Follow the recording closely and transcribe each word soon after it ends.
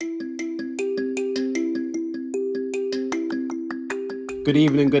Good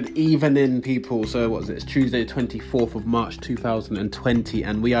evening, people. So, what is it? It's Tuesday, 24th of March, 2020,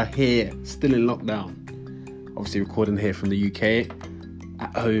 and we are here, still in lockdown. Obviously, recording here from the UK,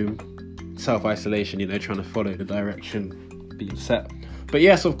 at home, self-isolation, trying to follow the direction being set. But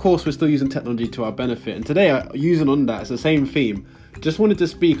yes, of course, we're still using technology to our benefit. And today, using on that, it's the same theme. Just wanted to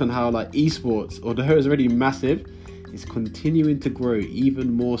speak on how, esports, although it's already massive, is continuing to grow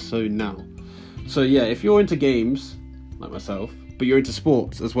even more so now. So, yeah, if you're into games, like myself, but you're into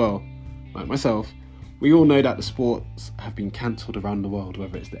sports as well, like myself, we all know that the sports have been cancelled around the world,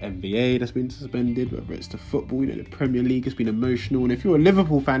 whether it's the NBA that's been suspended, whether it's the football, the Premier League has been emotional. And if you're a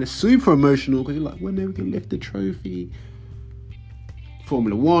Liverpool fan, it's super emotional because you're like, when are we going to lift the trophy?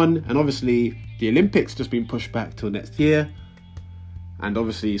 Formula 1, and obviously the Olympics just been pushed back till next year. And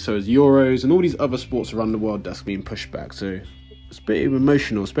obviously so is Euros and all these other sports around the world that's been pushed back. So it's a bit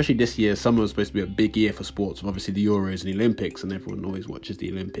emotional, especially this year. Summer was supposed to be a big year for sports, obviously the Euros and the Olympics, and everyone always watches the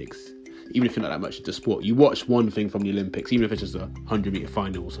Olympics. Even if you're not that much into sport, you watch one thing from the Olympics, even if it's just a 100-meter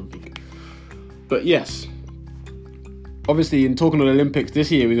final or something. But yes, obviously in talking on the Olympics this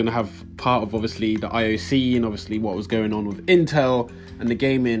year, we're going to have part of obviously the IOC and obviously what was going on with Intel and the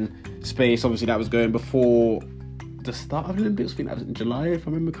gaming space. Obviously that was going before the start of the Olympics. I think that was in July, if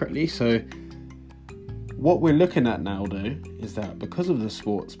I remember correctly. So what we're looking at now, though, is that because of the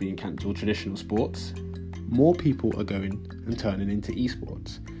sports being cancelled, traditional sports, more people are going and turning into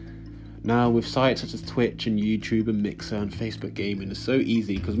esports. Now, with sites such as Twitch and YouTube and Mixer and Facebook gaming, it's so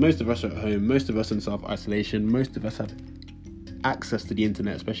easy because most of us are at home, most of us in self-isolation, most of us have access to the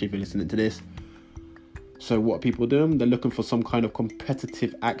internet, especially if you're listening to this. So what are people doing? They're looking for some kind of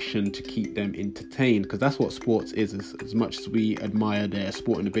competitive action to keep them entertained, because that's what sports is. As much as we admire their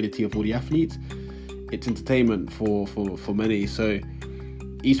sporting ability of all the athletes, it's entertainment for many. So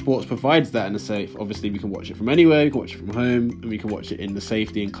esports provides that in a safe. Obviously we can watch it from anywhere, we can watch it from home, and we can watch it in the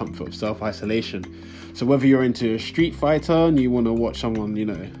safety and comfort of self-isolation. So whether you're into a Street Fighter and you want to watch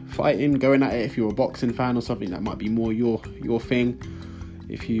someone fighting, going at it, if you're a boxing fan or something, that might be more your thing.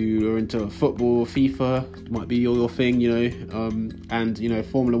 If you are into football, FIFA, it might be your thing, and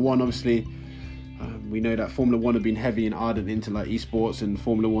Formula 1, obviously. We know that Formula 1 have been heavy and ardent into esports, and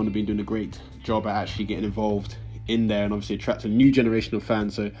Formula 1 have been doing a great job at actually getting involved in there and obviously attract a new generation of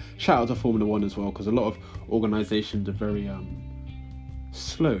fans. So shout out to Formula 1 as well, because a lot of organisations are very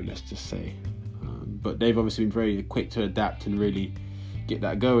slow, let's just say. But they've obviously been very quick to adapt and really get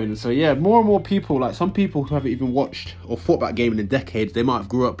that going. So yeah, more and more people, some people who haven't even watched or thought about gaming in decades, they might have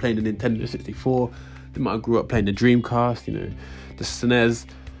grew up playing the Nintendo 64, they might have grew up playing the Dreamcast, the SNES,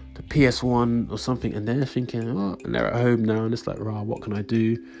 the PS1 or something, and they're thinking, and they're at home now, and it's like, what can I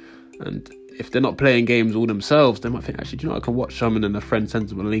do? And if they're not playing games all themselves, they might think, actually, I can watch some, and then a friend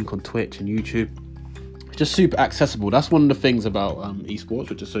sends them a link on Twitch and YouTube. It's just super accessible. That's one of the things about esports,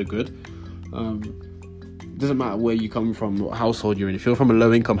 which is so good. It doesn't matter where you come from, what household you're in. If you're from a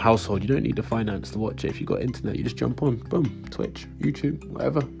low-income household, you don't need the finance to watch it. If you've got internet, you just jump on, boom, Twitch, YouTube,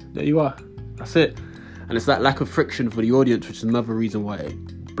 whatever. There you are. That's it. And it's that lack of friction for the audience, which is another reason why it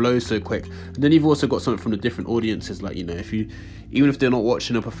blows so quick. And then you've also got something from the different audiences, even if they're not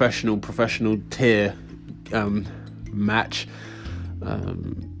watching a professional tier match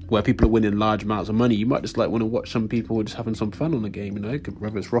where people are winning large amounts of money, you might just want to watch some people just having some fun on the game,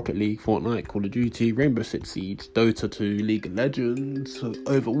 whether it's Rocket League, Fortnite, Call of Duty, Rainbow Six Siege, Dota 2, League of Legends,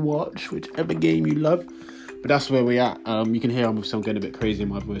 Overwatch, whichever game you love. But that's where we're at. You can hear I'm getting a bit crazy in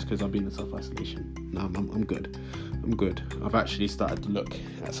my voice because I've been in self-isolation. No, I'm good. I'm good. I've actually started to look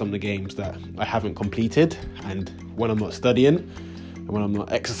at some of the games that I haven't completed, and when I'm not studying, and when I'm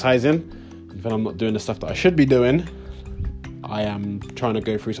not exercising, and when I'm not doing the stuff that I should be doing, I am trying to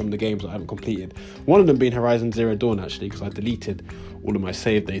go through some of the games that I haven't completed. One of them being Horizon Zero Dawn, actually, because I deleted all of my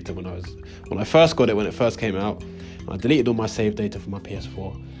save data when I first got it, when it first came out. I deleted all my save data from my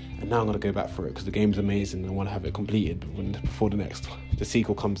PS4. And now I'm going to go back for it because the game's amazing and I want to have it completed before the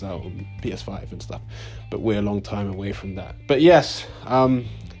sequel comes out on PS5 and stuff. But we're a long time away from that. But yes,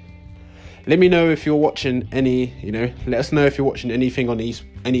 let me know if you're watching let us know if you're watching anything on any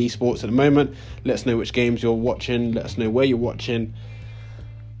esports at the moment. Let us know which games you're watching. Let us know where you're watching.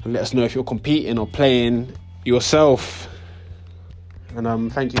 And let us know if you're competing or playing yourself.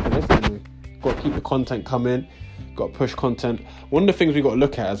 And thank you for listening. Got to keep the content coming. Got to push content. One of the things we've got to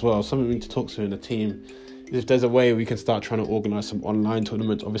look at as well, something we need to talk to in the team, is if there's a way we can start trying to organise some online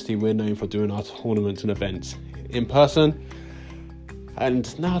tournaments. Obviously, we're known for doing our tournaments and events in person.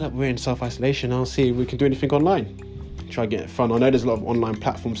 And now that we're in self-isolation, I'll see if we can do anything online. Try to get it fun. I know there's a lot of online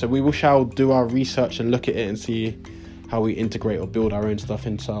platforms, so we shall do our research and look at it and see how we integrate or build our own stuff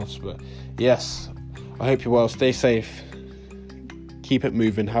in ourselves. But yes, I hope you're well. Stay safe. keep it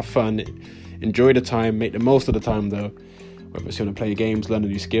moving, have fun, enjoy the time, make the most of the time though. Whether it's you want to play games, learn a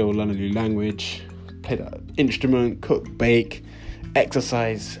new skill, learn a new language, play that instrument, cook, bake,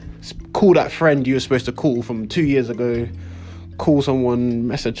 exercise, call that friend you were supposed to call from 2 years ago, call someone,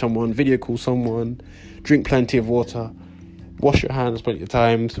 message someone, video call someone, drink plenty of water, wash your hands plenty of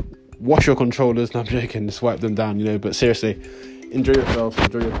times, wash your controllers. No, I'm joking, just wipe them down, but seriously, enjoy yourself,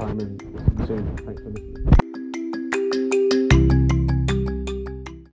 enjoy your time, and soon. Thanks for